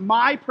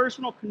my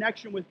personal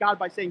connection with God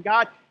by saying,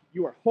 God,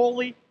 you are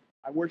holy.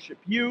 I worship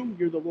you.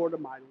 You're the Lord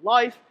of my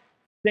life.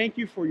 Thank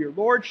you for your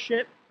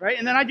lordship, right?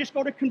 And then I just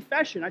go to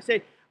confession. I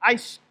say, I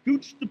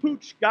scooch the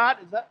pooch, God.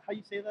 Is that how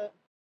you say that?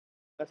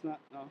 That's not,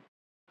 no. All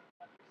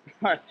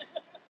right.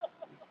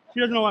 She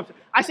doesn't know what I'm saying.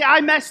 I say,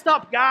 I messed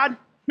up, God,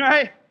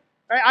 right?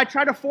 I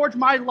try to forge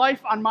my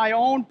life on my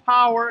own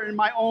power, in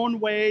my own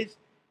ways,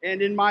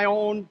 and in my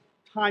own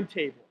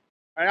timetable.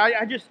 Right?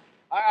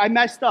 I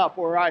messed up,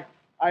 or I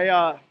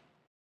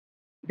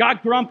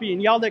got grumpy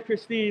and yelled at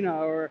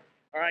Christina, or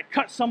I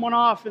cut someone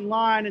off in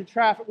line in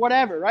traffic,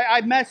 whatever, right?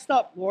 I messed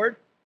up, Lord.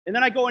 And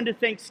then I go into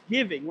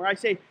thanksgiving, where I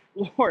say,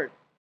 Lord,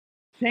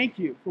 thank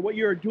you for what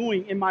you're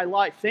doing in my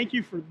life. Thank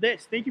you for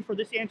this. Thank you for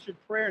this answered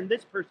prayer in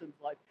this person's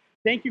life.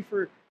 Thank you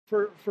for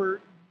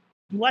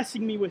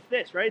blessing me with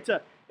this, right?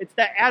 It's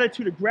that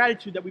attitude of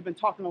gratitude that we've been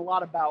talking a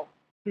lot about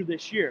through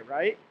this year,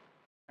 right?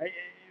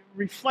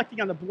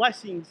 Reflecting on the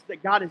blessings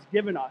that God has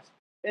given us.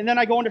 And then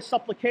I go into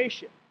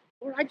supplication.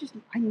 Lord,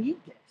 I need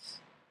this,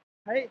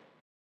 right?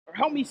 Or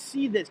help me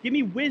see this. Give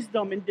me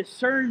wisdom and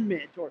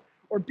discernment,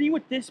 or be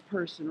with this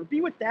person, or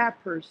be with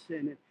that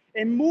person,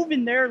 and move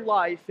in their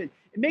life, and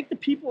make the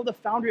people of the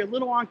Foundry a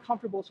little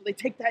uncomfortable so they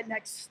take that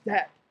next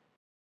step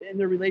in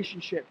their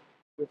relationship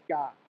with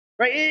God.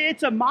 Right?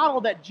 It's a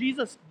model that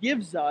Jesus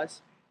gives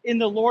us in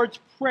the Lord's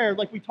Prayer,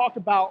 like we talked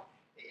about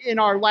in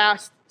our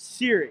last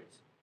series.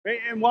 Right?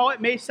 And while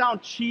it may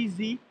sound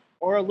cheesy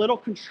or a little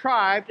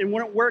contrived and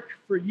wouldn't work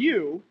for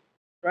you,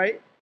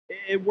 right,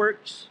 it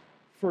works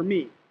for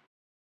me.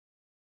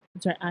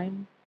 I'm sorry,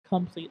 I'm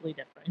completely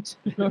different.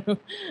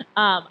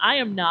 I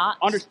am not.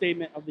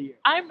 Understatement of the year.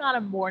 I'm not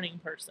a morning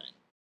person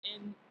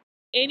in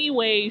any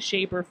way,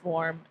 shape, or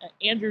form.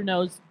 Andrew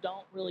knows,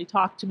 don't really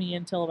talk to me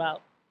until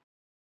about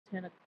 10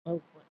 o'clock.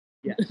 Oh,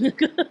 yes. You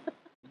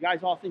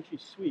guys all think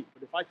she's sweet,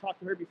 but if I talk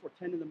to her before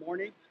 10 in the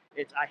morning,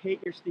 it's, I hate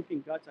your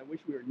stinking guts. I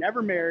wish we were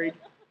never married.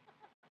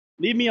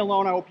 Leave me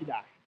alone. I hope you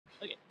die.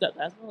 Okay,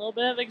 that's a little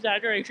bit of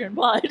exaggeration,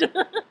 but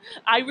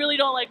I really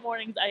don't like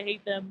mornings. I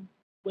hate them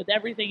with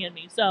everything in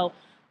me. So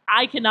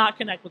I cannot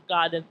connect with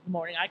God in the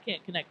morning. I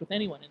can't connect with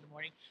anyone in the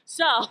morning.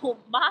 So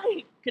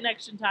my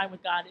connection time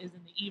with God is in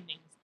the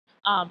evenings.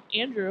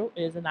 Andrew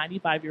is a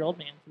 95-year-old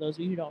man, for those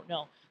of you who don't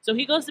know. So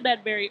he goes to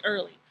bed very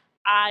early.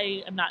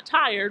 I am not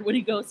tired when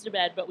he goes to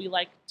bed, but we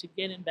like to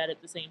get in bed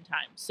at the same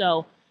time.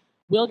 So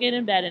we'll get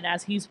in bed, and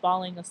as he's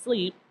falling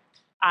asleep,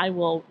 I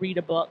will read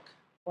a book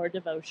or a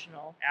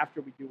devotional. After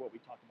we do what we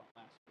talked about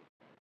last week.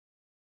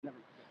 Never.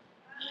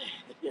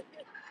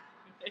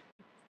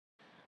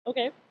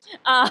 Okay.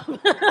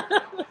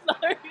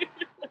 Sorry.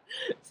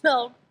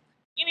 So,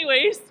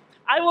 anyways,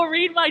 I will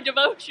read my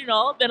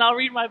devotional, then I'll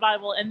read my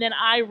Bible, and then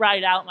I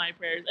write out my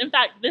prayers. In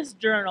fact, this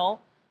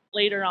journal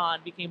later on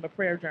became a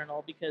prayer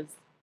journal because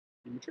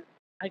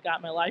I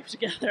got my life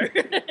together.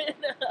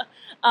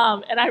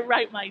 And I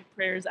write my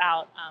prayers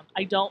out.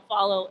 I don't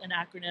follow an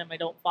acronym. I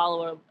don't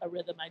follow a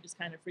rhythm. I just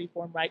kind of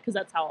freeform write because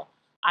that's how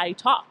I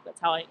talk.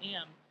 That's how I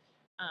am.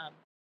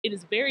 It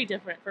is very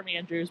different from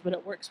Andrew's, but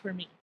it works for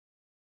me.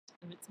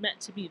 And it's meant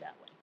to be that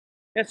way.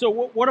 Yeah, so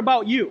what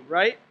about you,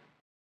 right?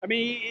 I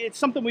mean, it's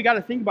something we got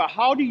to think about.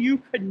 How do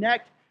you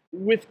connect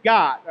with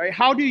God, right?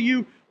 How do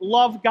you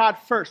love God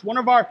first? One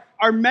of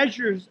our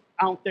measures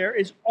out there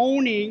is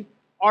owning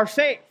our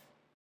faith,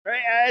 right?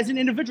 As an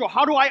individual,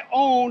 how do I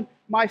own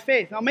my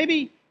faith? Now,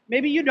 maybe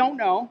you don't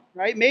know,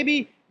 right?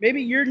 Maybe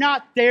you're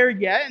not there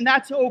yet, and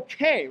that's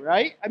okay,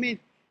 right? I mean,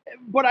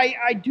 but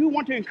I do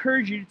want to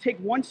encourage you to take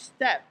one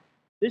step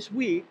this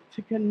week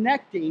to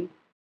connecting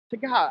to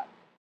God.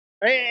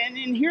 Right?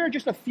 And here are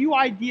just a few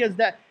ideas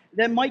that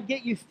might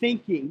get you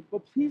thinking,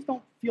 but please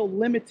don't feel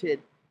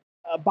limited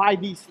by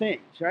these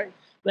things, right?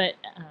 But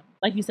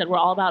like you said, we're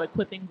all about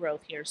equipping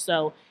growth here.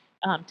 So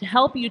to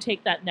help you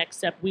take that next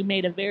step, we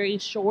made a very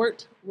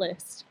short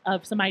list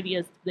of some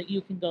ideas that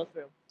you can go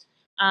through.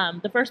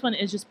 The first one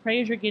is just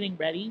pray as you're getting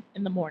ready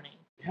in the morning.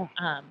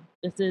 Yeah.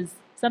 This is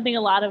something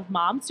a lot of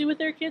moms do with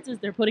their kids is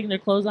they're putting their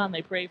clothes on,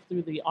 they pray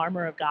through the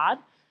armor of God.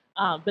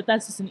 But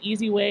that's just an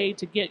easy way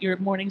to get your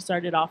morning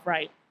started off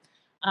right.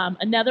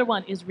 Another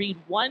one is read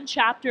one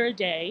chapter a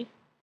day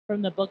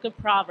from the book of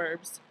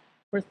Proverbs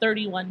for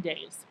 31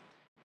 days.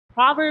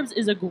 Proverbs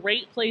is a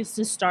great place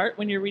to start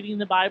when you're reading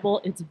the Bible.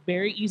 It's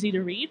very easy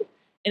to read,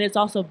 and it's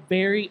also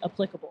very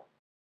applicable.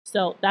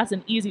 So that's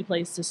an easy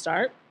place to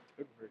start.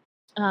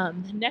 The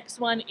next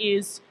one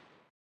is,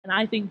 and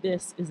I think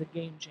this is a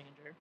game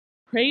changer,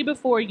 pray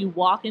before you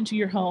walk into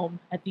your home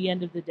at the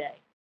end of the day.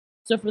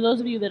 So for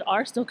those of you that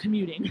are still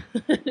commuting,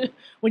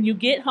 when you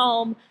get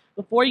home,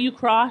 before you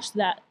cross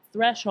that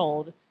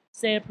threshold,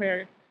 say a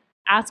prayer,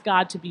 ask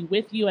God to be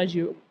with you as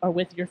you are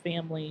with your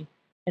family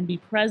and be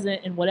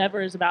present in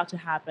whatever is about to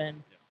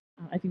happen.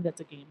 I think that's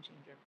a game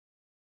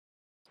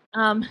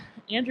changer.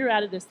 Andrew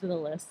added this to the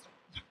list.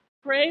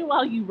 Pray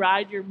while you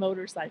ride your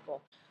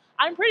motorcycle.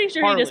 I'm pretty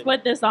sure he just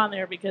put this on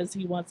there because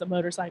he wants a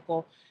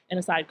motorcycle and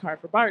a sidecar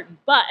for Barton.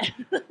 But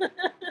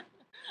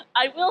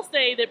I will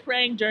say that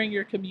praying during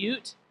your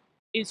commute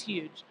is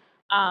huge.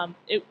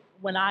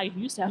 When I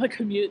used to have a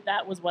commute,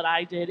 that was what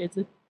I did. It's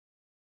an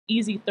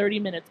easy 30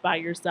 minutes by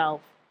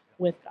yourself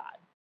with God,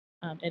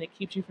 and it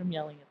keeps you from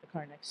yelling at the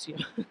car next to you.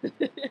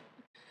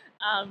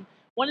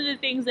 One of the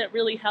things that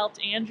really helped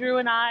Andrew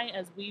and I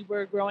as we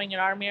were growing in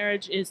our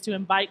marriage is to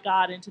invite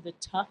God into the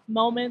tough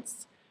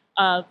moments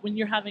of when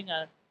you're having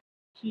a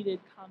heated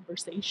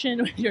conversation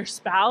with your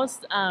spouse.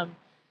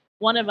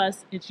 One of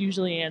us, it's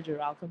usually Andrew,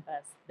 I'll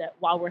confess, that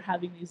while we're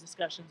having these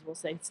discussions, we'll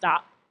say,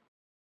 stop,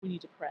 we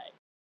need to pray.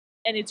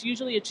 And it's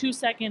usually a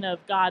 2-second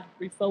of God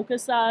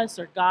refocus us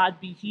or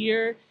God be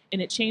here,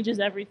 and it changes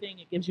everything.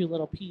 It gives you a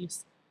little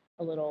peace,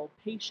 a little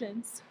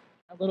patience,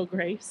 a little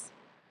grace.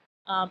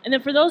 And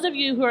then for those of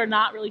you who are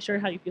not really sure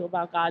how you feel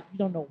about God, you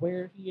don't know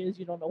where he is,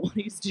 you don't know what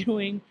he's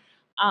doing,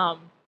 I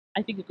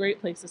think a great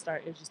place to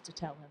start is just to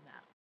tell him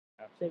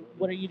that. Say,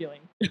 what are you doing?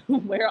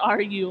 Where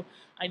are you?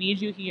 I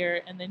need you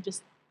here. And then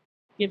just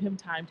give him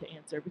time to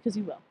answer, because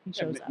he will. He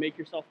shows up. Make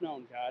yourself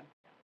known, God.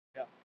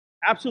 Yeah.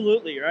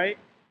 Absolutely, right?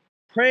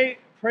 Pray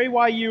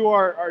while you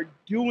are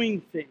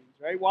doing things,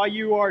 right? While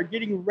you are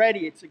getting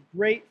ready. It's a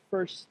great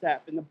first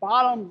step. And the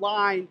bottom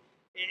line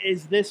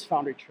is this,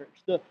 Foundry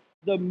Church.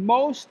 The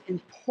most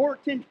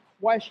important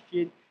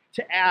question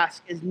to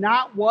ask is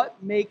not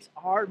what makes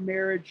our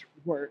marriage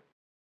work.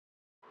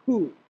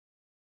 Who,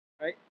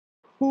 right?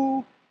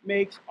 Who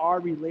makes our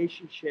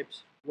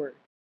relationships work?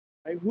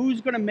 Right?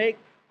 Who's going to make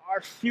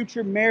our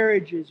future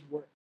marriages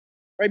work?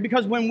 Right?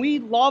 Because when we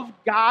love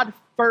God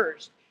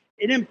first,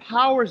 it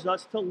empowers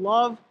us to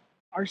love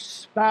our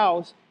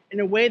spouse in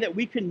a way that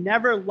we could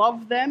never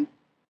love them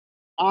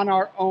on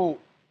our own.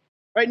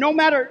 Right? No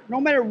matter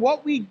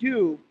what we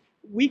do,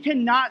 we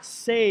cannot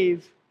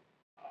save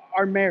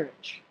our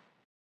marriage.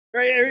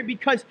 Right?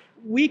 Because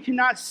we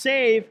cannot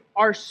save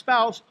our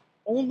spouse.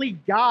 Only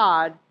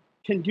God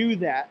can do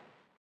that.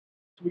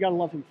 So we got to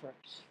love him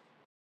first.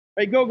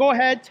 Right? Go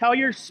ahead, tell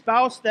your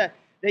spouse that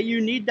you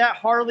need that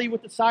Harley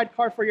with the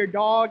sidecar for your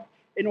dog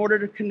in order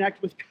to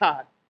connect with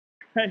God.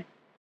 Right?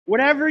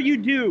 Whatever you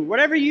do,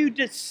 whatever you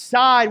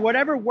decide,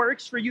 whatever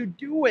works for you,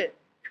 do it.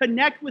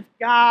 Connect with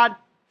God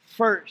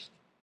first.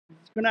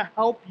 It's going to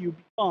help you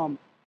become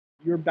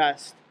your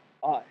best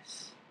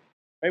us.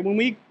 Right? When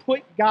we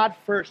put God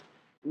first,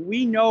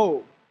 we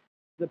know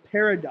the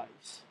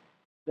paradise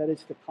that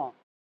is to come.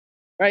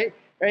 Right?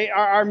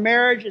 Our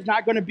marriage is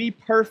not going to be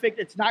perfect.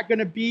 It's not going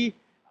to be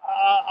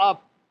a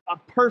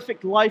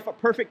perfect life, a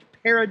perfect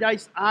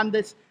paradise on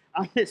this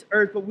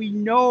earth, but we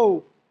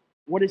know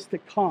what is to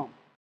come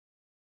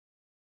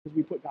because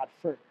we put God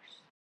first.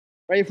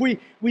 Right? If we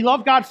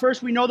love God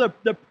first, we know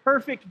the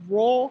perfect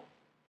role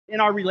in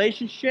our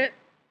relationship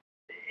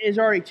is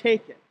already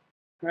taken.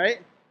 Right?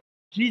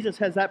 Jesus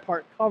has that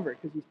part covered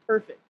because he's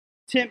perfect.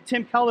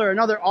 Tim Keller,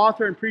 another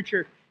author and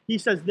preacher, he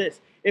says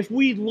this: if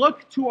we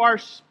look to our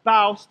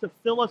spouse to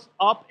fill us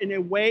up in a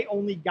way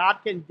only God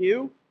can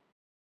do,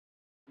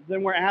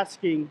 then we're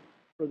asking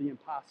for the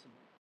impossible.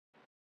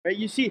 Right?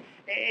 You see,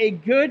 a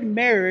good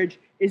marriage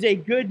is a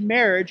good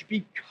marriage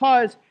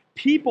because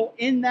people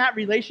in that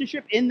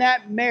relationship, in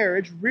that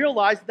marriage,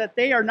 realize that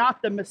they are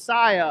not the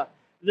Messiah,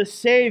 the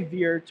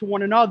Savior to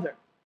one another.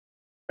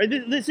 Right?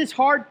 This is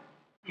hard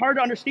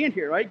to understand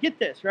here, right? Get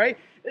this, right?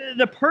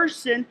 The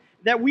person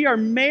that we are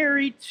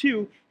married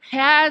to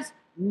has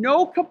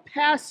no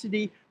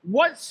capacity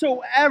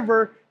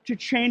whatsoever to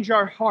change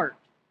our heart.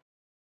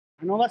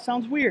 I know that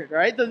sounds weird,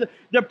 right?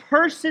 The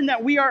person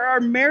that we are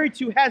married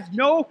to has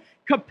no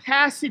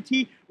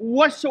capacity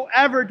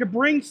whatsoever to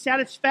bring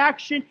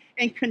satisfaction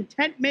and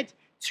contentment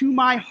to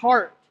my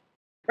heart.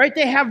 Right?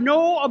 They have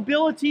no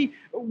ability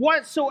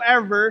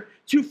whatsoever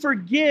to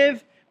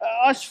forgive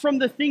us from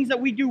the things that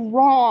we do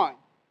wrong.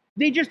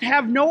 They just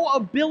have no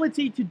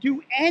ability to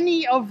do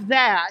any of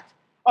that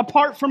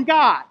apart from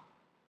God.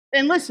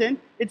 And listen,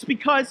 it's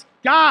because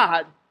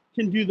God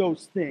can do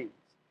those things.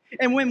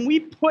 And when we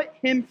put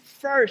him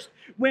first,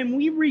 when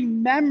we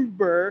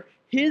remember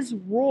his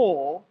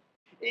role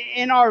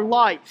in our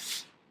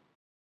life,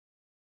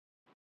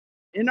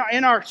 in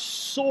our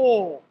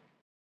soul,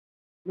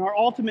 in our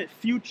ultimate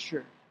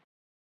future,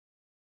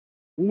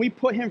 when we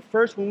put him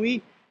first, when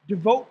we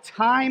devote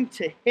time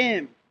to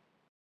him,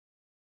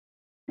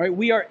 right,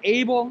 we are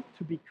able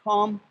to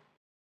become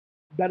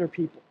better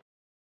people,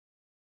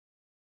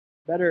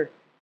 better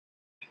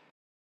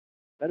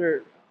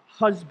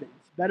husbands,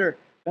 better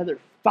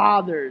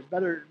fathers,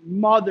 better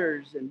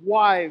mothers and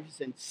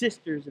wives and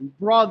sisters and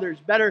brothers,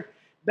 better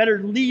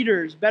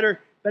leaders, better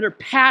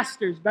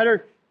pastors,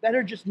 better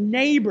just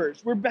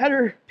neighbors. We're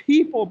better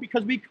people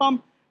because we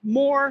become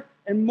more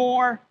and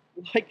more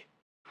like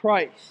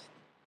Christ.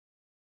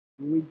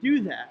 When we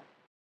do that,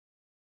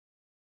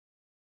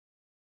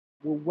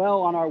 we're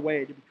well on our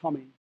way to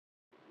becoming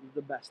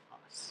the best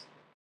us.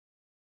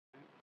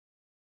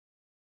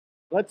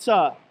 Let's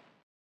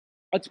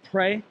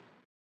pray, and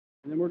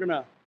then we're going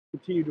to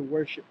continue to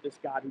worship this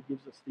God who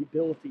gives us the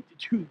ability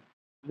to do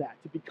that,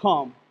 to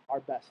become our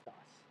best us.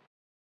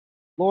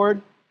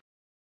 Lord,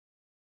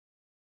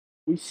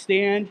 we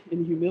stand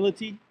in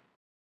humility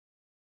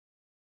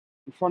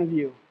in front of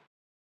you.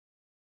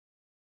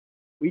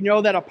 We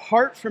know that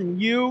apart from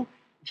you,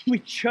 we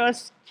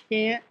just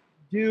can't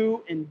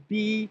do and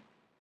be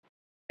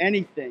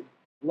anything,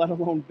 let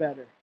alone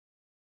better.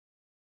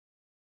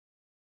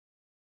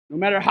 No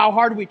matter how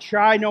hard we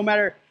try, no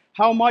matter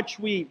how much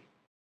we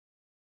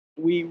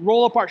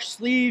roll up our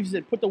sleeves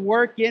and put the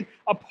work in,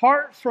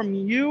 apart from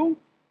you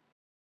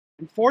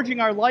and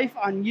forging our life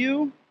on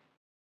you,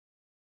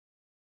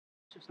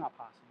 it's just not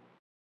possible.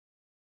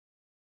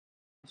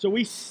 So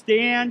we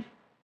stand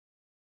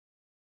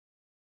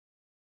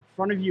in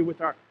front of you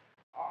with our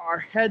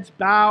heads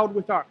bowed,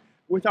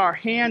 with our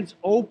hands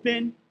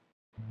open,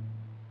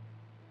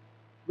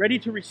 ready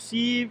to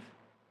receive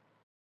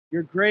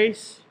your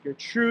grace, your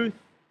truth,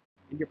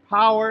 and your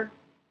power,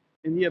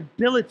 and the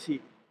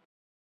ability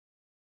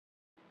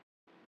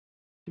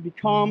to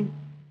become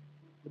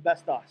the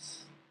best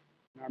us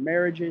in our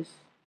marriages,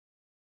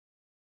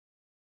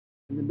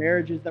 in the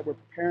marriages that we're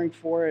preparing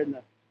for in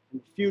the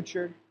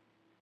future,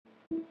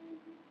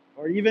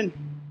 or even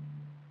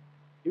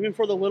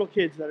for the little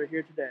kids that are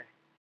here today.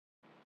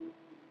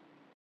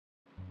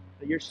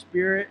 That your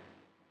Spirit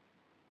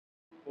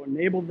will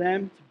enable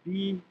them to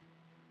be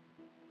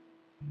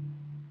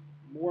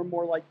more and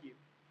more like you.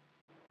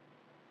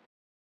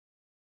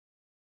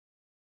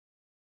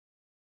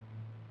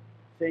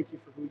 Thank you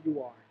for who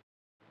you are.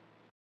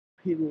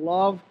 We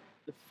love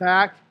the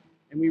fact,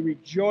 and we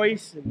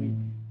rejoice,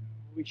 and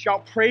we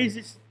shout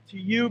praises to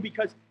you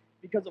because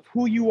of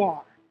who you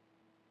are.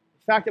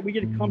 The fact that we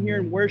get to come here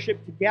and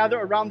worship, to gather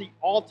around the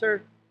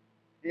altar,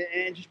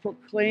 and just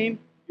proclaim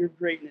your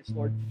greatness,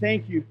 Lord.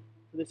 Thank you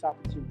for this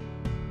opportunity.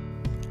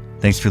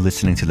 Thanks for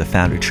listening to the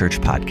Foundry Church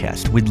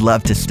podcast. We'd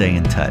love to stay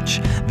in touch.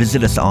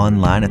 Visit us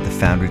online at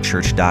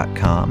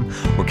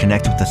thefoundrychurch.com or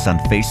connect with us on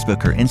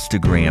Facebook or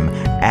Instagram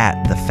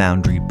at The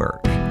Foundry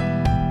Burke.